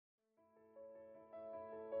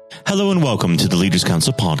Hello and welcome to the Leaders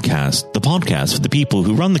Council podcast, the podcast for the people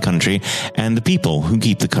who run the country and the people who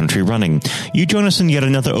keep the country running. You join us on yet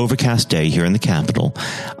another overcast day here in the capital.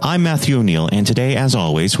 I'm Matthew O'Neill, and today, as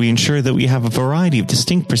always, we ensure that we have a variety of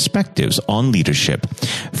distinct perspectives on leadership.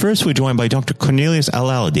 First, we're joined by Dr. Cornelius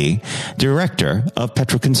Alalade, Director of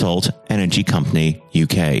Petroconsult Energy Company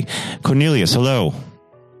UK. Cornelius, hello.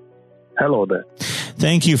 Hello there.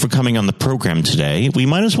 Thank you for coming on the program today. We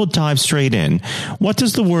might as well dive straight in. What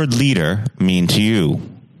does the word leader mean to you?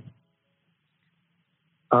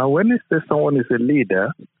 When you say someone is a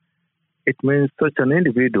leader, it means such an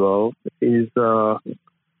individual is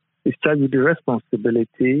charged with the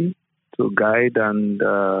responsibility to guide and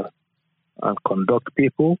conduct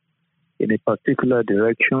people in a particular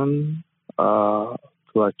direction to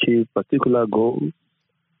achieve particular goals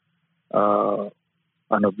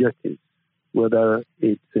and objectives, whether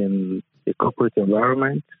it's in a corporate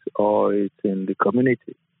environment or it's in the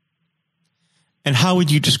community. And how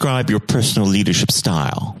would you describe your personal leadership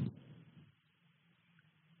style?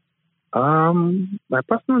 My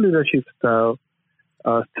personal leadership style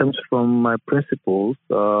stems from my principles,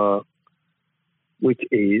 which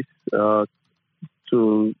is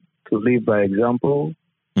to lead by example.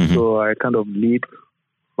 Mm-hmm. So I kind of lead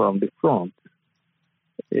from the front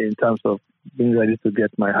in terms of being ready to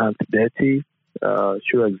get my hands dirty,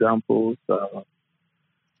 show examples,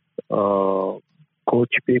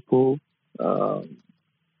 coach people,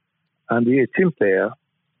 and be a team player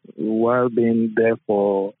while being there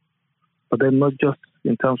for them, not just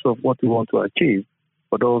in terms of what we want to achieve,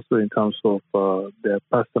 but also in terms of their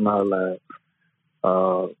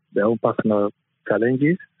own personal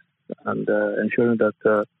challenges, and ensuring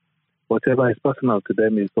that whatever is personal to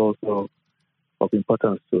them is also of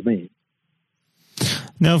importance to me.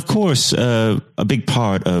 Now, of course, a big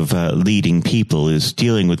part of leading people is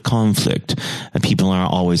dealing with conflict. People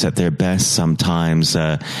aren't always at their best. Sometimes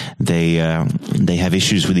they have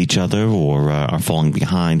issues with each other or are falling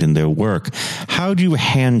behind in their work. How do you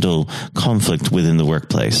handle conflict within the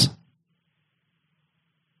workplace?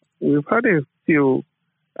 We've had a few,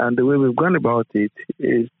 and the way we've gone about it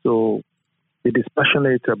is to be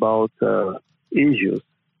dispassionate about issues.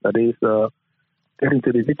 That is, getting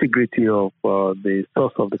to the nitty-gritty of the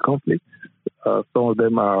source of the conflict. Some of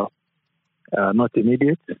them are not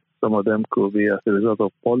immediate. Some of them could be as a result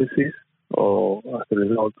of policies or as a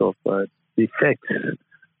result of the effects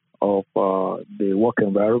of the work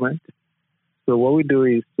environment. So what we do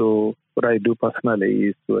is what I do personally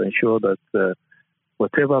is to ensure that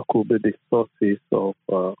whatever could be the sources of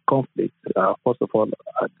conflict are first of all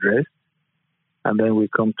addressed, and then we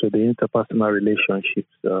come to the interpersonal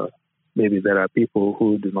relationships. Maybe there are people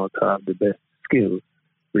who do not have the best skills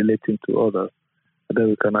relating to others, and then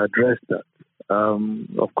we can address that.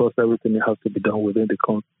 Of course, everything has to be done within the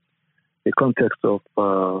context of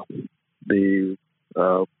the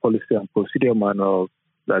policy and procedure manuals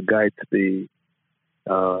that guide the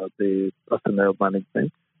personnel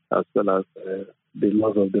management as well as the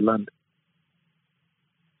laws of the land.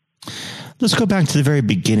 Let's go back to the very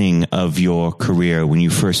beginning of your career when you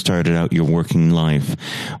first started out your working life.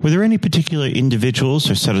 Were there any particular individuals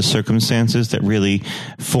or set of circumstances that really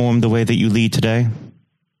formed the way that you lead today?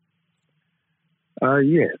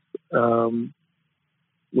 Yes. When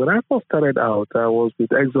I first started out, I was with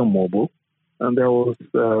ExxonMobil, and there was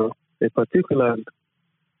a particular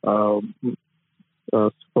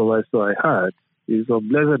supervisor I had. He's of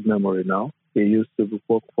blessed memory now. He used to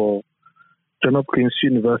work for John Hopkins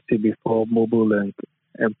University before Mobil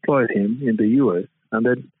employed him in the U.S. And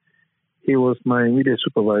then he was my immediate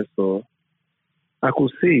supervisor. I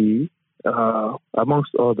could see,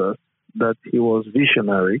 amongst others, that he was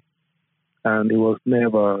visionary, and he was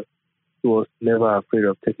never afraid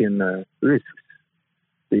of taking risks.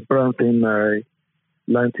 The important thing I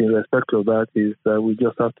learned in respect of that is that we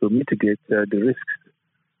just have to mitigate the risks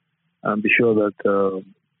and be sure that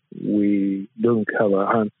we don't have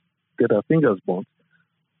our hands get our fingers burnt,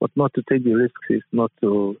 but not to take the risks is not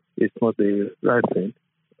the right thing.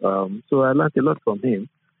 So I learned a lot from him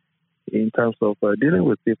in terms of dealing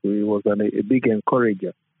with people. He was a big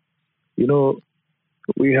encourager. You know,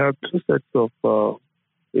 we have two sets of,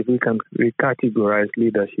 if we can recategorize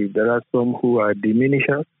leadership, there are some who are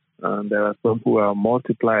diminishers and there are some who are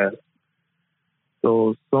multipliers.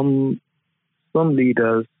 So some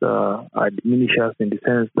leaders are diminishers in the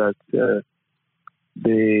sense that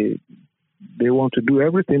they want to do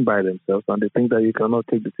everything by themselves, and they think that you cannot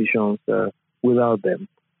take decisions without them.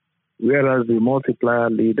 Whereas the multiplier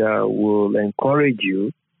leader will encourage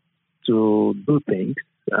you to do things,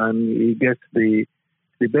 and he gets the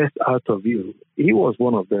the best out of you. He was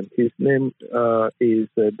one of them. His name is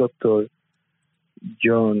Dr.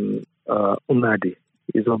 John Unadi.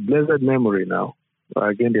 He's of blessed memory now.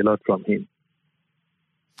 I gained a lot from him.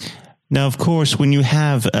 Now, of course, when you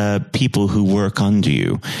have people who work under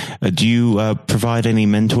you, do you provide any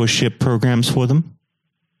mentorship programs for them?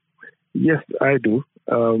 Yes, I do.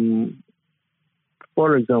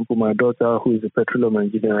 For example, my daughter, who is a petroleum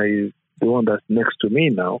engineer, is the one that's next to me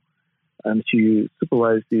now, and she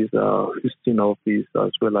supervises our Houston office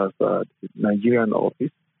as well as the Nigerian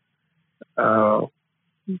office. I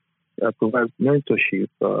provide mentorship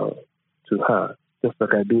to her, just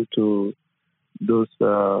like I do to those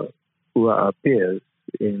who are our peers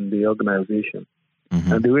in the organization.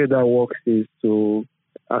 Mm-hmm. And the way that works is to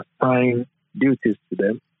assign duties to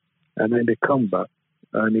them, and then they come back,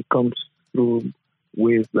 and it comes through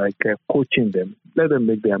ways like coaching them, let them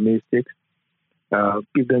make their mistakes,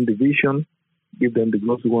 give them the vision, give them the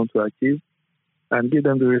goals we want to achieve, and give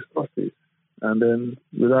them the resources. And then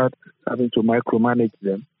without having to micromanage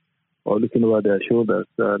them or looking over their shoulders,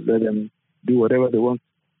 let them do whatever they want,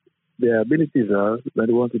 their abilities are that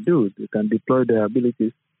they want to do. They can deploy their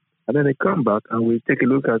abilities, and then they come back and we take a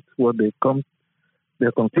look at what they come,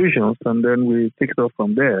 their conclusions, and then we take it off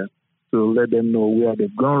from there to let them know where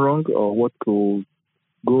they've gone wrong or what could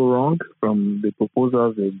go wrong from the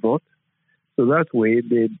proposals they brought. So that way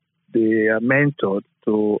they are mentored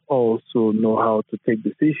to also know how to take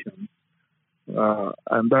decisions.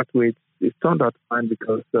 And that way it's turned out fine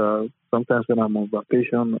because sometimes when I'm on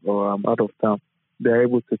vacation or I'm out of town, they're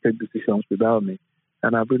able to take decisions without me.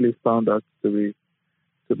 And I've really found that to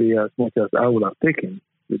be as much as I would have taken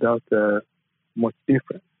without much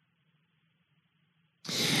difference.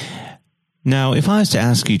 Now, if I was to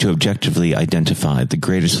ask you to objectively identify the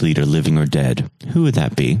greatest leader, living or dead, who would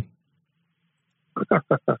that be?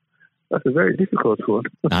 That's a very difficult one.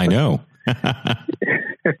 I know.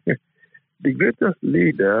 The greatest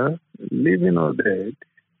leader, living or dead,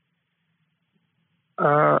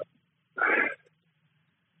 I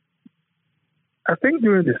think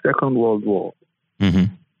during the Second World War, mm-hmm.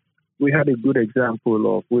 we had a good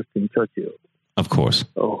example of Winston Churchill. Of course.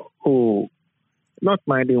 Who, not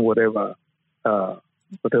minding whatever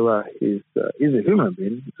is a human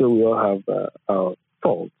being, so we all have our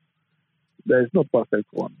faults. There is no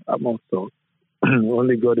perfect one amongst us.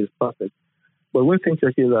 Only God is perfect. But Winston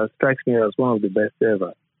Churchill strikes me as one of the best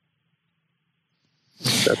ever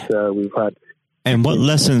that we've had. And what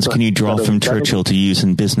lessons can you draw from Churchill to use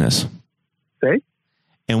in business? Say?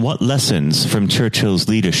 And what lessons from Churchill's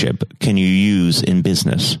leadership can you use in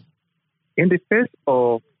business? In the face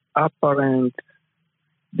of apparent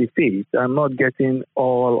defeat and not getting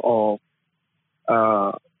all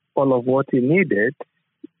of what he needed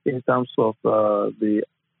in terms of the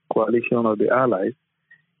coalition of the Allies,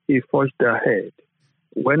 he forged ahead.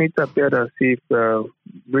 When it appeared as if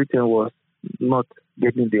Britain was not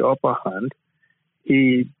getting the upper hand,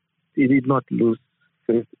 he did not lose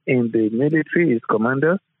faith in the military, his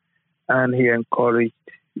commanders, and he encouraged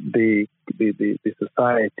the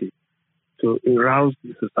society to arouse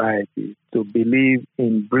the society to believe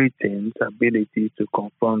in Britain's ability to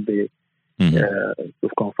confront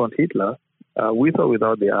Hitler with or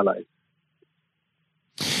without the Allies.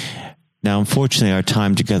 Now, unfortunately, our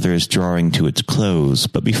time together is drawing to its close.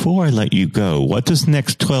 But before I let you go, what does the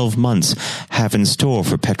next 12 months have in store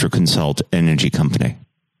for Petroconsult Energy Company?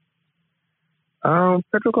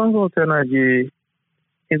 Petroconsult Energy,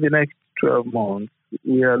 in the next 12 months,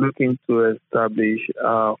 we are looking to establish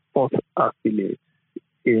our fourth affiliate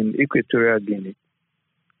in Equatorial Guinea.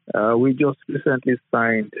 We just recently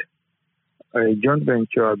signed a joint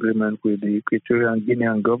venture agreement with the Equatorial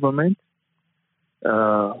Guinean government.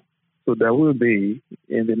 So there will be,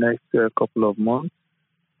 in the next couple of months,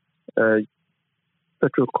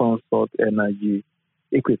 Petroconsult Energy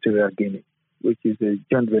Equatorial Guinea, which is a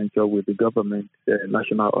joint venture with the government,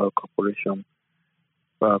 National Oil Corporation,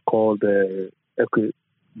 called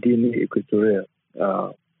Guinea Equatorial.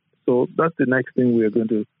 So that's the next thing we are going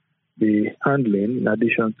to be handling, in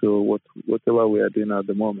addition to whatever we are doing at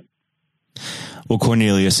the moment. Well,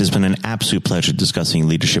 Cornelius, it's been an absolute pleasure discussing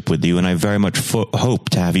leadership with you, and I very much hope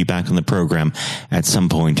to have you back on the program at some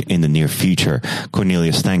point in the near future.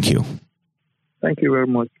 Cornelius, thank you. Thank you very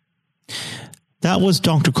much. That was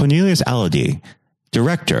Dr. Cornelius Alalade,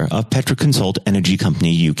 Director of Petroconsult Energy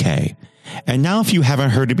Company UK. And now, if you haven't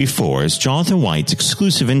heard it before, is Jonathan White's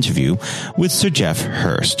exclusive interview with Sir Geoff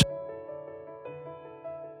Hurst.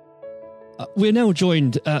 We're now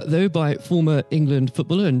joined, though, by former England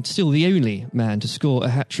footballer and still the only man to score a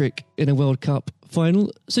hat-trick in a World Cup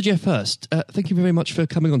final. Sir Geoff Hurst, thank you very much for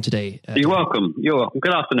coming on today. You're welcome. You're welcome.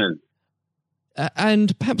 Good afternoon.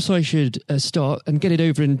 And perhaps I should start and get it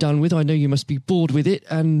over and done with. I know you must be bored with it,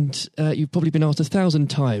 and you've probably been asked 1,000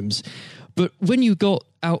 times. But when you got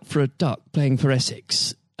out for a duck playing for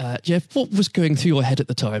Essex, Geoff, what was going through your head at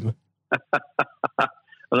the time?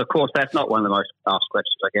 Well, of course, that's not one of the most asked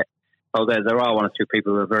questions I get. Oh, there are one or two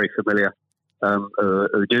people who are very familiar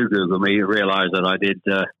who do Google me, realise that I did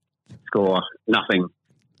score nothing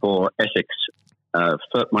for Essex.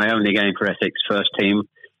 My only game for Essex first team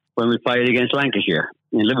when we played against Lancashire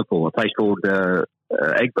in Liverpool, a place called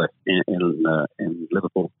Egbert in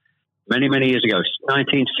Liverpool, many, many years ago,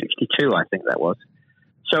 1962, I think that was.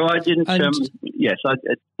 So I didn't, I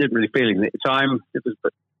didn't really feel it at the time. It was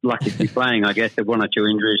lucky to be playing, I guess. There were one or two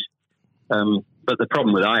injuries. But the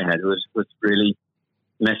problem that I had was really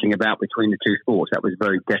messing about between the two sports. That was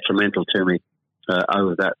very detrimental to me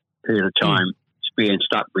over that period of time, being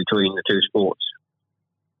stuck between the two sports.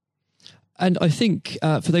 And I think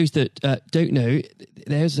for those that don't know,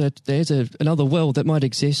 there's another world that might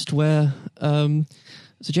exist where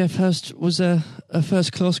Sir Geoff Hurst was a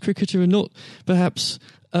first-class cricketer and not perhaps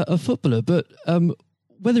a footballer. But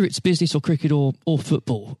whether it's business or cricket or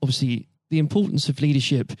football, obviously the importance of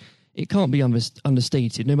leadership, it can't be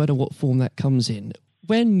understated, no matter what form that comes in.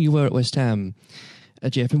 When you were at West Ham,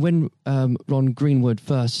 Geoff, and when Ron Greenwood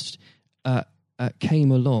first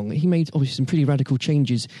came along, he made obviously some pretty radical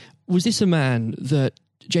changes. Was this a man that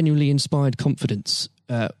genuinely inspired confidence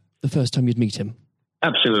the first time you'd meet him?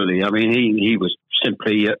 Absolutely. I mean, he was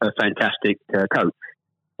simply a fantastic coach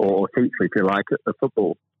or teacher, if you like, of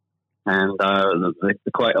football. And the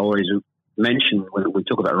quite always mentioned when we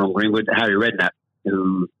talk about Ron Greenwood, Harry Redknapp,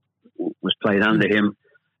 who was played under him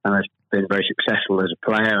and has been very successful as a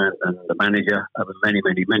player and the manager over many,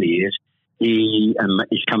 many, many years. He's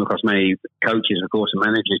come across many coaches, of course, and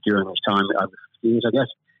managers during his time over years, I guess.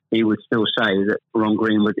 He would still say that Ron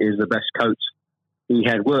Greenwood is the best coach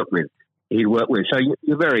he'd worked with. So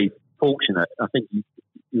you're very fortunate. I think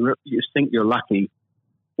you think you're lucky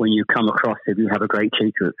when you come across, if you have a great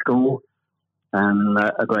teacher at school and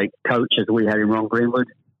a great coach as we had in Ron Greenwood,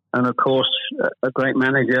 and of course a great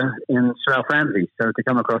manager in Sir Alf Ramsey. So to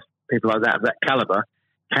come across people like that of that calibre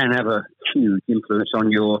can have a huge influence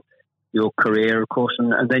on your career, of course,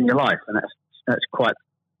 and then your life, and that's quite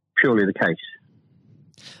purely the case.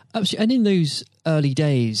 Absolutely. And in those early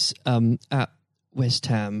days at West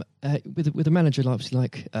Ham, with a manager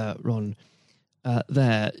like Ron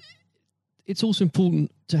there, it's also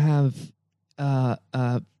important to have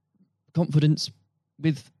confidence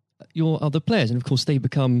with your other players, and of course they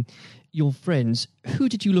become your friends. Who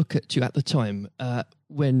did you look to at the time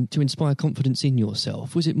when to inspire confidence in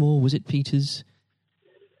yourself? Was it Peters?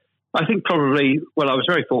 I think probably, I was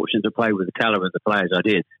very fortunate to play with the calibre of the players I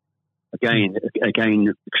did. Again,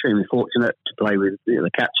 extremely fortunate to play with the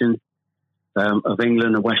captain of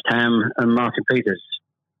England and West Ham and Martin Peters,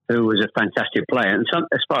 who was a fantastic player. And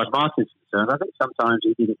as far as Martin's concerned, I think sometimes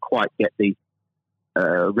he didn't quite get the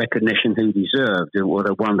recognition he deserved. What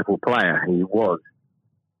a wonderful player he was.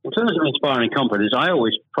 In terms of inspiring confidence, I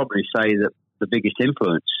always probably say that the biggest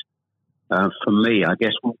influence for me, I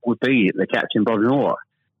guess, would be the captain, Bob Moore.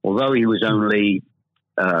 Although he was only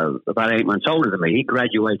about 8 months older than me, he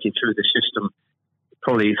graduated through the system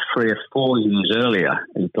probably 3 or 4 years earlier.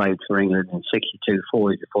 He played for England in 62,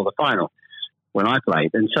 4 years before the final when I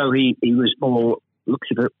played. And so he was more,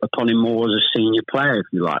 looked upon him more as a senior player, if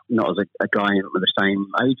you like, not as a guy with the same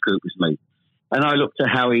age group as me. And I looked at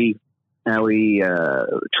how he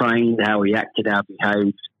trained, how he acted, how he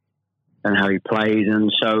behaved, and how he played.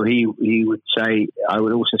 And so he would say, I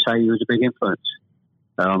would also say he was a big influence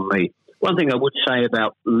on me. One thing I would say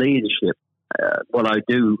about leadership, what I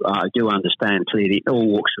do understand clearly in all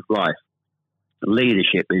walks of life,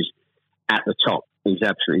 leadership is at the top, is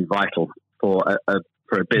absolutely vital for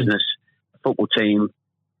a business, a football team,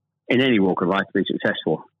 in any walk of life to be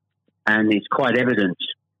successful. And it's quite evident.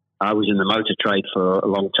 I was in the motor trade for a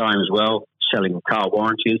long time as well, selling car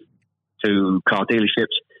warranties to car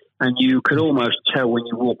dealerships. And you could almost tell when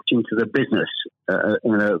you walked into the business,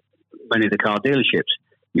 many of the car dealerships,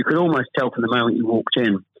 you could almost tell from the moment you walked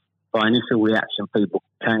in by initial reaction, people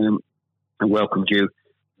came and welcomed you,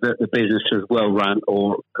 that the business was well run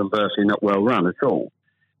or conversely not well run at all.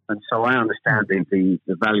 And so I understand the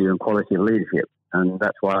value and quality of leadership. And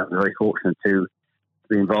that's why I'm very fortunate to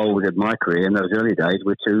be involved in my career in those early days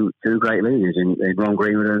with two great leaders in Ron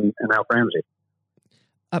Greenwood and Alf Ramsey.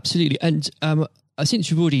 Absolutely. And since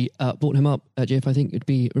you've already brought him up, Geoff, I think it'd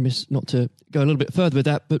be remiss not to go a little bit further with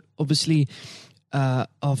that. But obviously,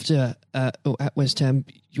 after at West Ham,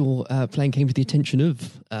 your playing came to the attention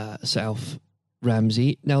of Sir Alf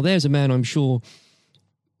Ramsey. Now, there's a man I'm sure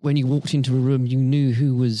when you walked into a room, you knew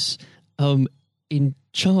who was in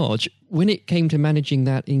charge. When it came to managing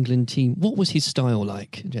that England team, what was his style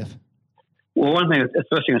like, Jeff? Well, the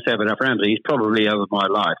first thing I say about Alf Ramsey, he's probably over my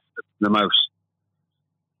life the most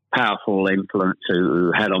powerful influence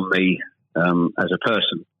who had on me as a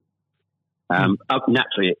person.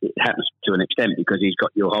 Naturally, it happens to an extent because he's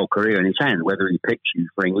got your whole career in his hand. Whether he picks you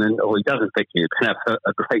for England or he doesn't pick you, it can have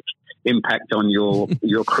a great impact on your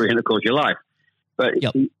career and, of course, your life. But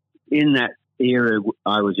in that era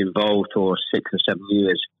I was involved for 6 or 7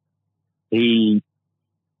 years,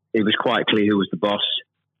 it was quite clear who was the boss.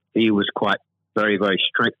 He was quite very, very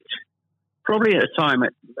strict. Probably at a time,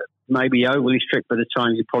 maybe overly strict, but at a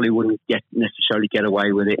time you probably wouldn't necessarily get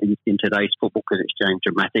away with it in today's football because it's changed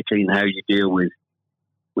dramatically in how you deal with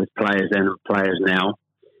players then and players now.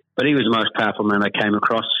 But he was the most powerful man I came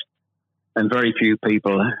across, and very few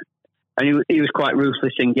people. And he was quite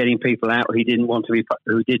ruthless in getting people out who didn't want to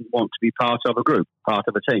be part of a group, part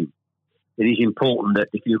of a team. It is important that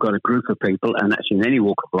if you've got a group of people, and that's in any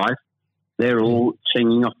walk of life, they're all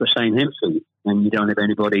singing off the same hymn sheet, and you don't have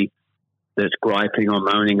anybody that's griping or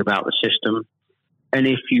moaning about the system. And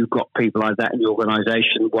if you've got people like that in your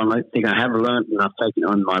organisation, one thing I have learned, and I've taken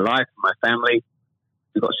on in my life, my family,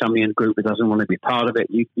 you've got somebody in the group that doesn't want to be part of it,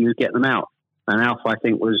 you get them out. And Alf, I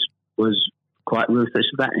think, was quite ruthless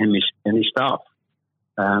with that in his staff.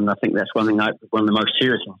 And I think that's one of the most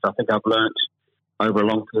serious things I think I've learnt over a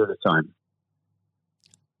long period of time.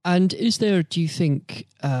 And is there, do you think,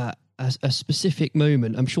 a specific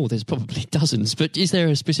moment, I'm sure there's probably dozens, but is there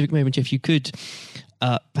a specific moment, Jeff, you could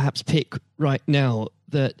perhaps pick right now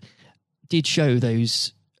that did show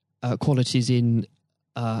those qualities in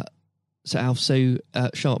Sir Alf so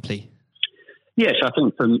sharply? Yes, I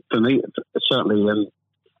think for me, certainly,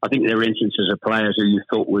 I think there are instances of players who you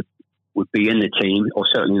thought would be in the team or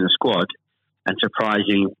certainly in the squad, and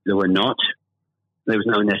surprising they were not. There was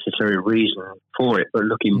no necessary reason for it, but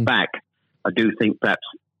looking back, I do think perhaps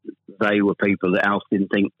they were people that Alf didn't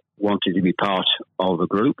think wanted to be part of a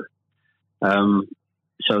group.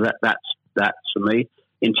 So that's for me.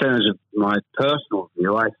 In terms of my personal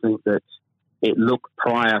view, I think that it looked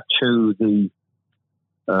prior to the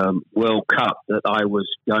World Cup that I was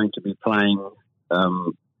going to be playing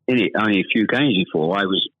in it only a few games before. I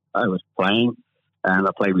was playing, and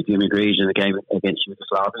I played with Jimmy Greaves in a game against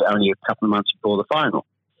Yugoslavia only a couple of months before the final.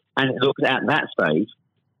 And it looked at that stage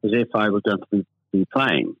as if I was going to be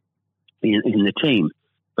playing in the team.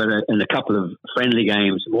 But in a couple of more friendly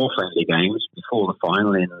games before the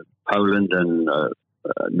final in Poland and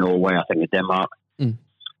Norway, I think, and Denmark,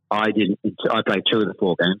 I played 2 of the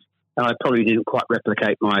 4 games, and I probably didn't quite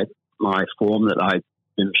replicate my form that I'd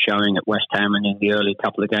been showing at West Ham and in the early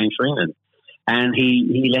couple of games for England. And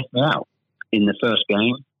he left me out in the first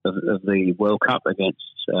game of the World Cup against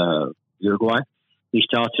Uruguay. He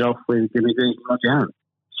started off with Jimmy Greaves and Roger Hunt.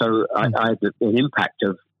 So I had an impact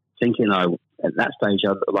of thinking at that stage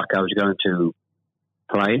like I was going to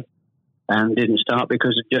play, and didn't start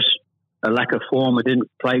because of just a lack of form. I didn't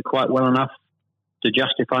play quite well enough to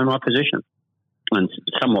justify my position. And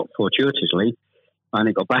somewhat fortuitously, I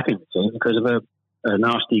only got back in the team because of a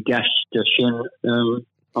nasty gash to shin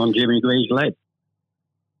on Jimmy Greaves' leg.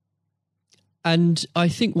 And I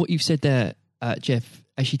think what you've said there, Jeff,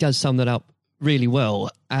 actually does sum that up really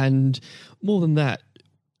well. And more than that,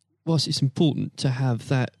 whilst it's important to have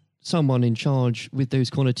that someone in charge with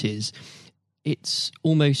those qualities, it's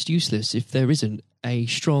almost useless if there isn't a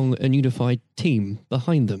strong and unified team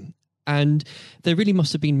behind them. And there really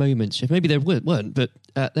must have been moments, Jeff, maybe there weren't, but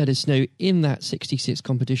let us know, in that 66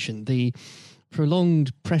 competition, the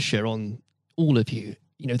prolonged pressure on all of you,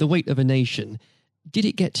 the weight of a nation, did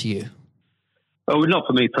it get to you? Oh, not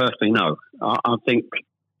for me personally, no. I think,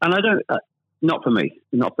 and I don't, not for me,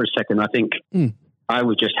 not for a second. I think I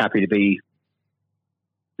was just happy to be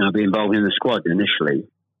involved in the squad initially.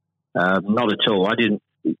 Not at all.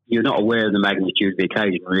 You're not aware of the magnitude of the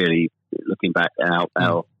occasion, really, looking back out.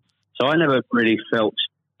 So I never really felt,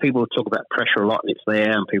 people talk about pressure a lot, and it's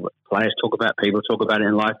there, and players talk about it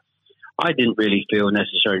in life. I didn't really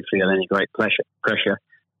necessarily feel any great pressure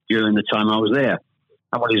during the time I was there.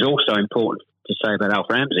 And what is also important to say about Alf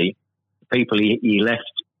Ramsey, the people he left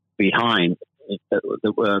behind that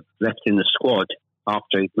were left in the squad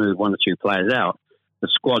after he moved 1 or 2 players out, the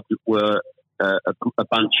squad were a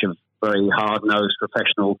bunch of very hard-nosed,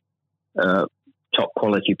 professional,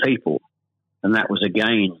 top-quality people. And that was,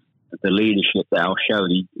 again, the leadership that Al showed.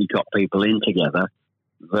 He got people in together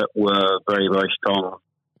that were very, very strong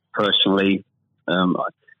personally And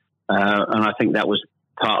I think that was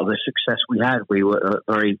part of the success we had. We were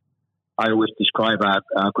I always describe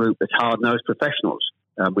our group as hard-nosed professionals.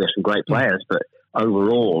 We have some great players, but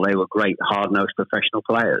overall they were great hard-nosed professional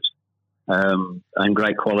players and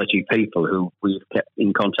great quality people who we've kept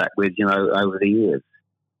in contact with, over the years.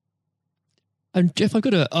 And Jeff, I've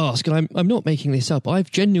got to ask, and I'm not making this up, I've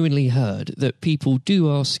genuinely heard that people do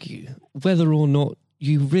ask you whether or not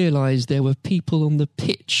you realise there were people on the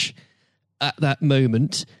pitch at that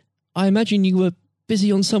moment. I imagine you were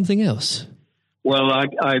busy on something else. Well, I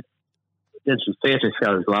did some theatre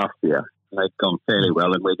shows last year. They've gone fairly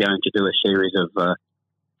well, and we're going to do a series of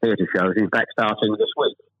theatre shows, in fact, starting this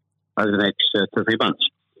week, over the next 2 or 3 months.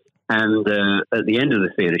 And at the end of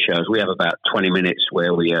the theatre shows, we have about 20 minutes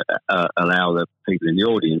where we allow the people in the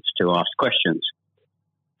audience to ask questions.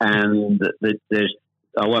 And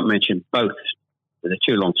I won't mention both. They're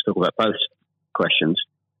too long to talk about both questions.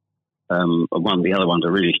 The other one's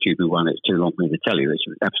a really stupid one. It's too long for me to tell you. It's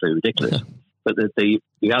absolutely ridiculous. But the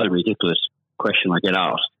other ridiculous question I get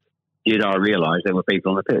asked, did I realise there were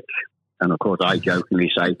people on the pitch? And of course I jokingly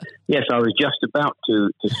say, yes, I was just about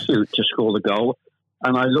to shoot to score the goal.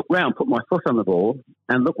 And I looked round, put my foot on the ball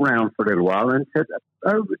and looked round for a little while and said,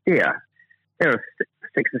 oh dear, there are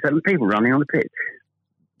 6 or 7 people running on the pitch.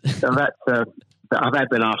 So I've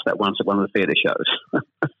been asked that once at one of the theatre shows.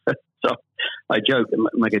 So I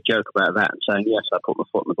make a joke about that and saying, yes, I put my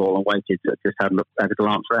foot on the ball and waited to just have a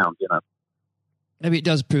glance round, Maybe it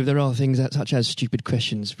does prove there are things such as stupid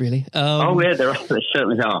questions, really. Oh, yeah, there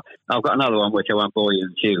certainly are. I've got another one which I won't bore you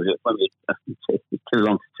with. It's too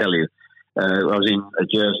long to tell you. I was in a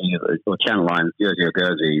Jersey, or Channel Line, Jersey or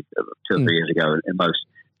Guernsey 2 or 3 years ago, and most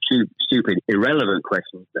stupid, irrelevant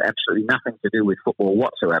questions, absolutely nothing to do with football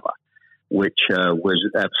whatsoever, which was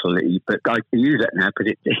absolutely, but I can use that now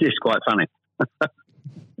because it is quite funny.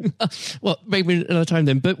 Well, maybe another time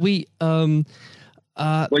then, but we... well,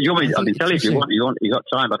 you want me? I can tell you if you want. You got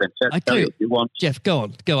time? I can tell you if you want. Jeff, go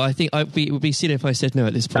on. Go. I think it would be silly if I said no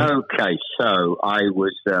at this point. Okay, so I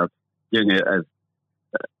was doing at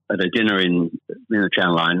a dinner in the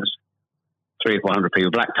Channel Lines, 300 or 400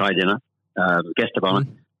 people, black tie dinner, guest of honour.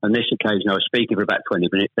 On this occasion, I was speaking for about 20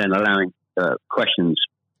 minutes, then allowing questions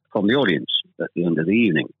from the audience at the end of the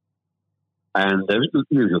evening. And there was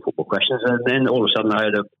usual football questions, and then all of a sudden I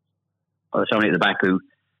heard somebody at the back who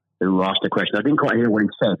asked a question. I didn't quite hear what he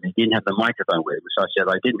said. He didn't have the microphone with him, so I said,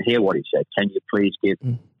 I didn't hear what he said. Can you please give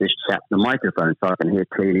this chap the microphone so I can hear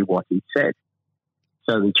clearly what he said?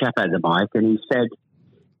 So the chap had the mic, and he said,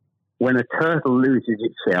 when a turtle loses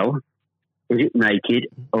its shell, is it naked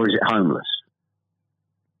or is it homeless?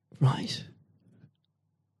 Right.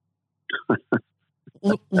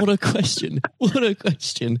 What a question. What a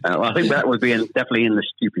question. I think that would be definitely in the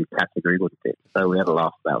stupid category, wouldn't it? So we had a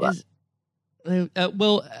laugh about that. You've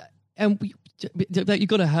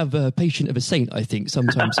got to have a patient of a saint, I think,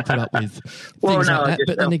 sometimes to put up with things like that.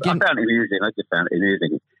 But then again, I found it amusing. I just found it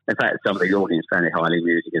amusing. In fact, some of the audience found it highly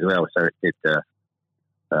amusing as well. So it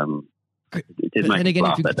did make me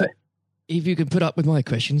laugh that day. If you can put up with my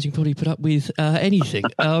questions, you can probably put up with anything.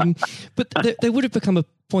 But there would have become a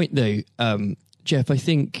point, though, Jeff, I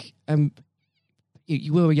think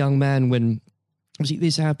you were a young man when obviously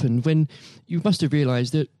this happened, when you must have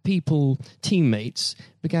realised that teammates,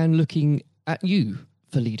 began looking at you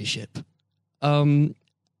for leadership.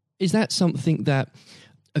 Is that something that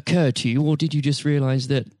occurred to you, or did you just realise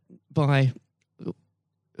that by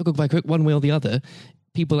one way or the other,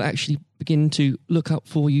 people actually begin to look up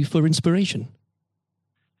for you for inspiration?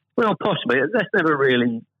 Well, possibly. That's never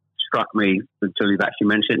really struck me until you've actually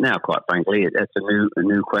mentioned it now, quite frankly. It's a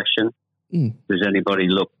new question. Does anybody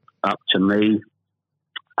look up to me?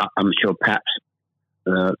 I'm sure perhaps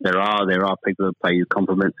there are people who pay you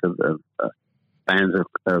compliments of fans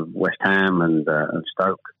of West Ham and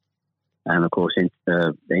Stoke, and of course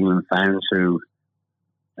England fans who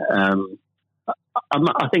I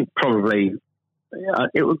think probably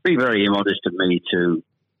it would be very immodest of me to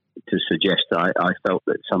suggest that I felt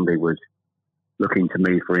that somebody was looking to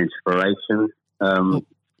me for inspiration.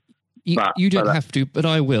 You don't have to, but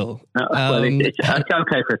I will. It's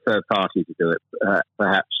okay for a third party to do it.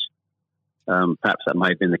 Perhaps that may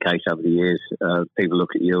have been the case over the years. People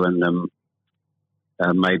look at you and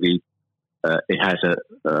maybe it has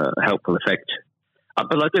a helpful effect.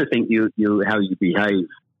 But I do think you how you behave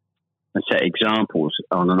and set examples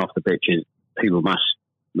on and off the pitches, people must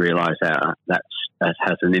realise that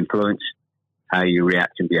has an influence. How you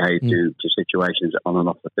react and behave to situations on and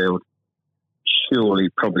off the field surely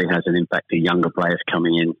probably has an impact to younger players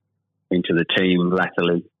coming into the team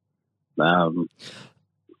latterly.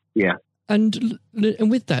 Yeah. And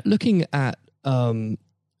with that, looking at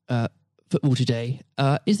football today,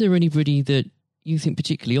 is there anybody that you think,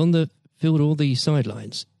 particularly on the field or the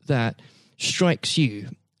sidelines, that strikes you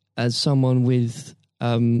as someone with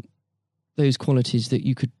those qualities that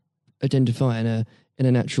you could identify in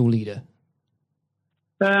a natural leader?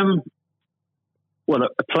 Well,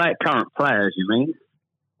 current players, you mean?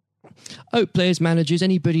 Oh, players, managers,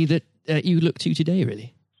 anybody that you look to today,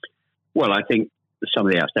 really? Well, I think some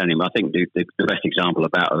of the outstanding. I think the best example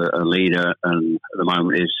about a leader at the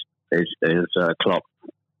moment is Klopp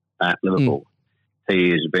at Liverpool. He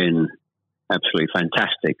has been absolutely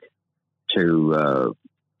fantastic to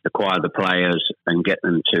acquire the players and get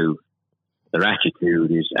them to their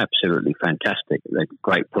attitude is absolutely fantastic. They're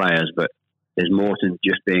great players, but there's more than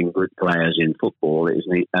just being good players in football. It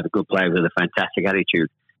is have a good player with a fantastic attitude,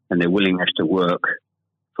 and their willingness to work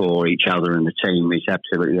for each other and the team is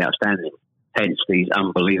absolutely outstanding. Hence these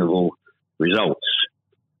unbelievable results.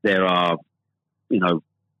 There are,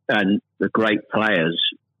 and the great players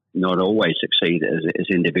not always succeed as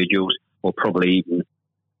individuals, or probably even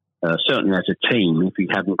certainly as a team if you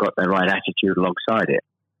haven't got the right attitude alongside it.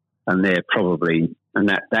 And they're probably, and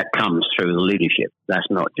that comes through the leadership. That's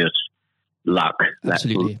not just luck.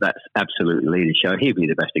 Absolutely. That's absolute leadership. He'd be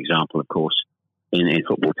the best example, of course, in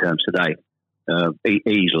football terms today.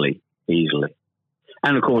 Easily.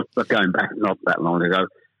 And of course, but going back not that long ago,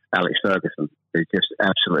 Alex Ferguson, who's just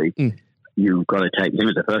absolutely, you've got to take him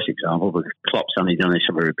as the first example, because Klopp's only done this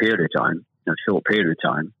over a period of time, a short period of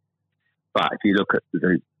time. But if you look at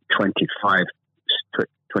the 26,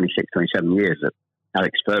 27 years that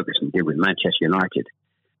Alex Ferguson did with Manchester United,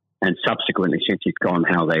 and subsequently since he's gone,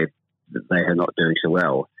 how they are not doing so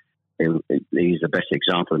well. He's the best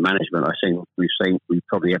example of management we've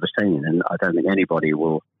probably ever seen, and I don't think anybody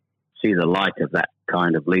will see the light of that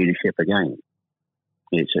kind of leadership again.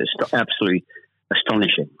 It's absolutely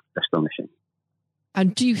astonishing.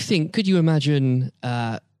 And do you think, could you imagine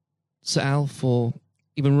Sir Alf or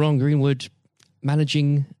even Ron Greenwood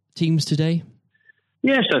managing teams today?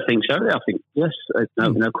 Yes, I think so. I think yes,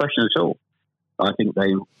 no question at all. I think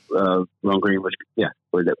Ron Greenwood. Yeah,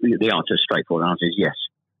 well, the answer, straightforward answer is yes.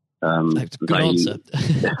 Good answer.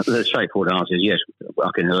 The straightforward answer is yes. I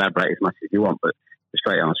can elaborate as much as you want, but the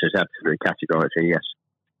straight answer is absolutely categorically yes.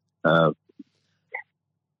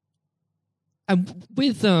 And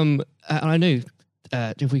with and I know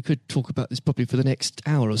if we could talk about this probably for the next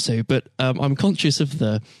hour or so, but I'm conscious of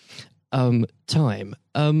the time.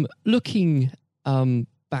 Looking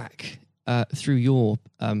back through your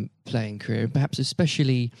playing career, perhaps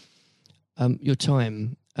especially your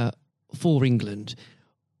time for England,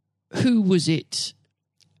 who was it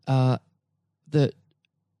that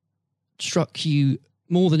struck you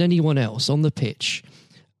more than anyone else on the pitch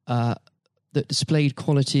that displayed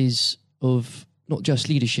qualities of not just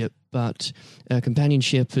leadership but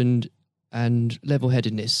companionship and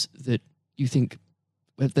level-headedness that you think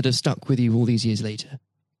that have stuck with you all these years later?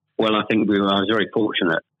 Well, I think I was very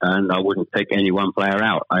fortunate, and I wouldn't pick any one player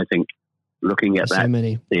out. I think looking at that,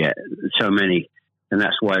 so many, and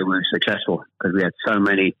that's why we were successful, because we had so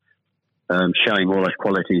many showing all those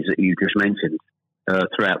qualities that you just mentioned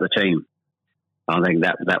throughout the team. I think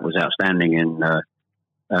that was outstanding, and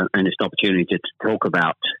it's an opportunity to talk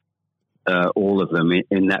about all of them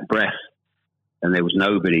in that breath. And there was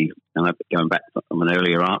nobody, and going back from an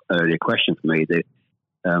earlier question for me, that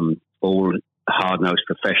all hard-nosed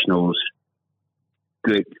professionals,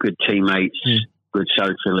 good teammates, good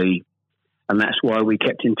socially, and that's why we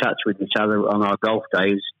kept in touch with each other on our golf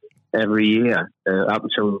days every year up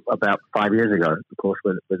until about 5 years ago. Of course,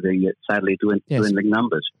 with the sadly dwindling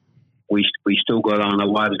numbers, we still got on. Our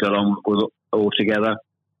wives got on all together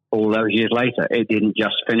all those years later. It didn't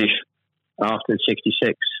just finish after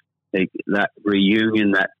 '66. That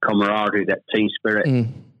reunion, that camaraderie, that team spirit.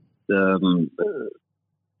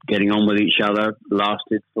 Getting on with each other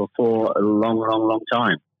lasted for a long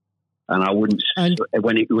time, and I wouldn't.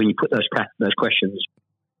 When you put those questions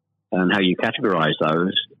and how you categorise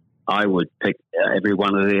those, I would pick every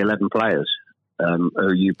one of the 11 players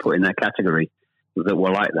who you put in that category that were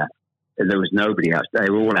like that. There was nobody else; they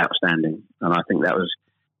were all outstanding, and I think that was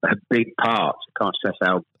a big part. I can't stress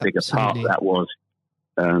how big a part that was,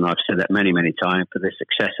 and I've said that many times, for the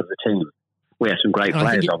success of the team. We had some great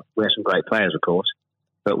players. We had some great players, of course.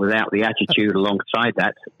 But without the attitude alongside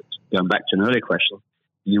that, going back to an earlier question,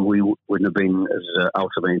 we wouldn't have been as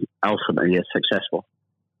ultimately as successful.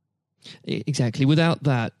 Exactly. Without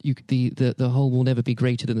that, the whole will never be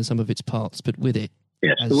greater than the sum of its parts. But with it,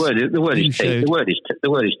 yes, the word is team. The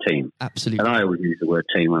word is team. Absolutely. And I always use the word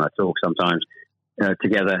team when I talk. Sometimes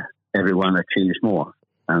together, everyone achieves more,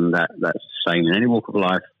 and that's the same in any walk of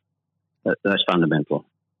life. That's fundamental.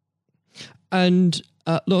 And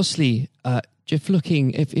lastly, Jeff,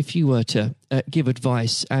 looking, if you were to give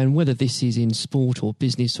advice, and whether this is in sport or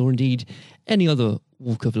business or indeed any other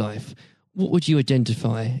walk of life, what would you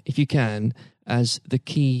identify, if you can, as the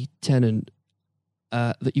key tenet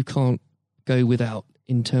that you can't go without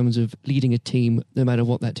in terms of leading a team, no matter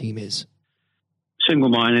what that team is?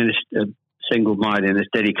 Single-mindedness,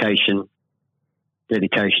 dedication to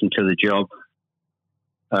the job,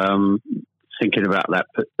 thinking about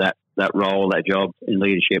that role, that job in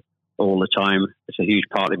leadership all the time. It's a huge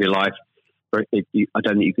part of your life. I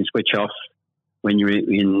don't think you can switch off when you're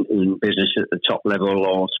in business at the top level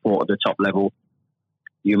or sport at the top level.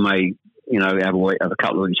 You may, have a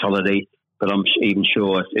couple of weeks holiday, but I'm even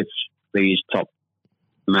sure if these top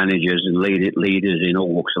managers and leaders in all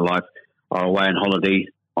walks of life are away on holiday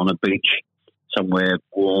on a beach somewhere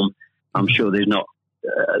warm, I'm sure they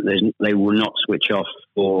will not switch off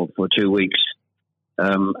for 2 weeks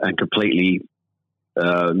and completely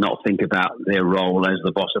not think about their role as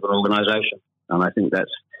the boss of an organisation. And I think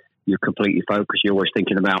you're completely focused. You're always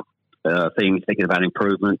thinking about things, thinking about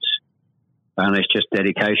improvements, and it's just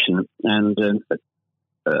dedication and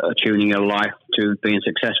tuning your life to being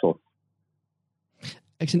successful.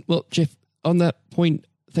 Excellent. Well, Jeff, on that point,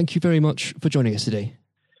 thank you very much for joining us today.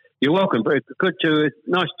 You're welcome. Very good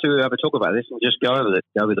nice to have a talk about this and just go over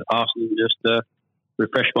the past and just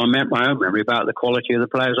refresh my own memory about the quality of the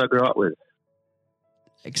players I grew up with.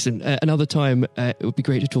 Excellent. Another time, it would be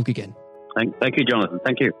great to talk again. Thank you, Jonathan.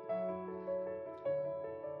 Thank you.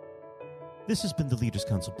 This has been the Leaders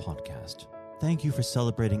Council podcast. Thank you for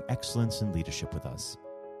celebrating excellence in leadership with us.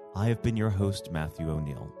 I have been your host, Matthew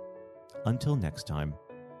O'Neill. Until next time,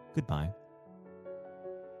 goodbye.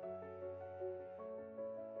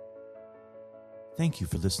 Thank you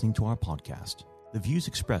for listening to our podcast. The views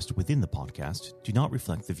expressed within the podcast do not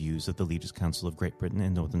reflect the views of the Leaders Council of Great Britain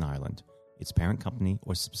and Northern Ireland, its parent company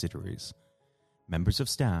or subsidiaries, members of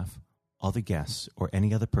staff, other guests, or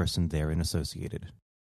any other person therein associated.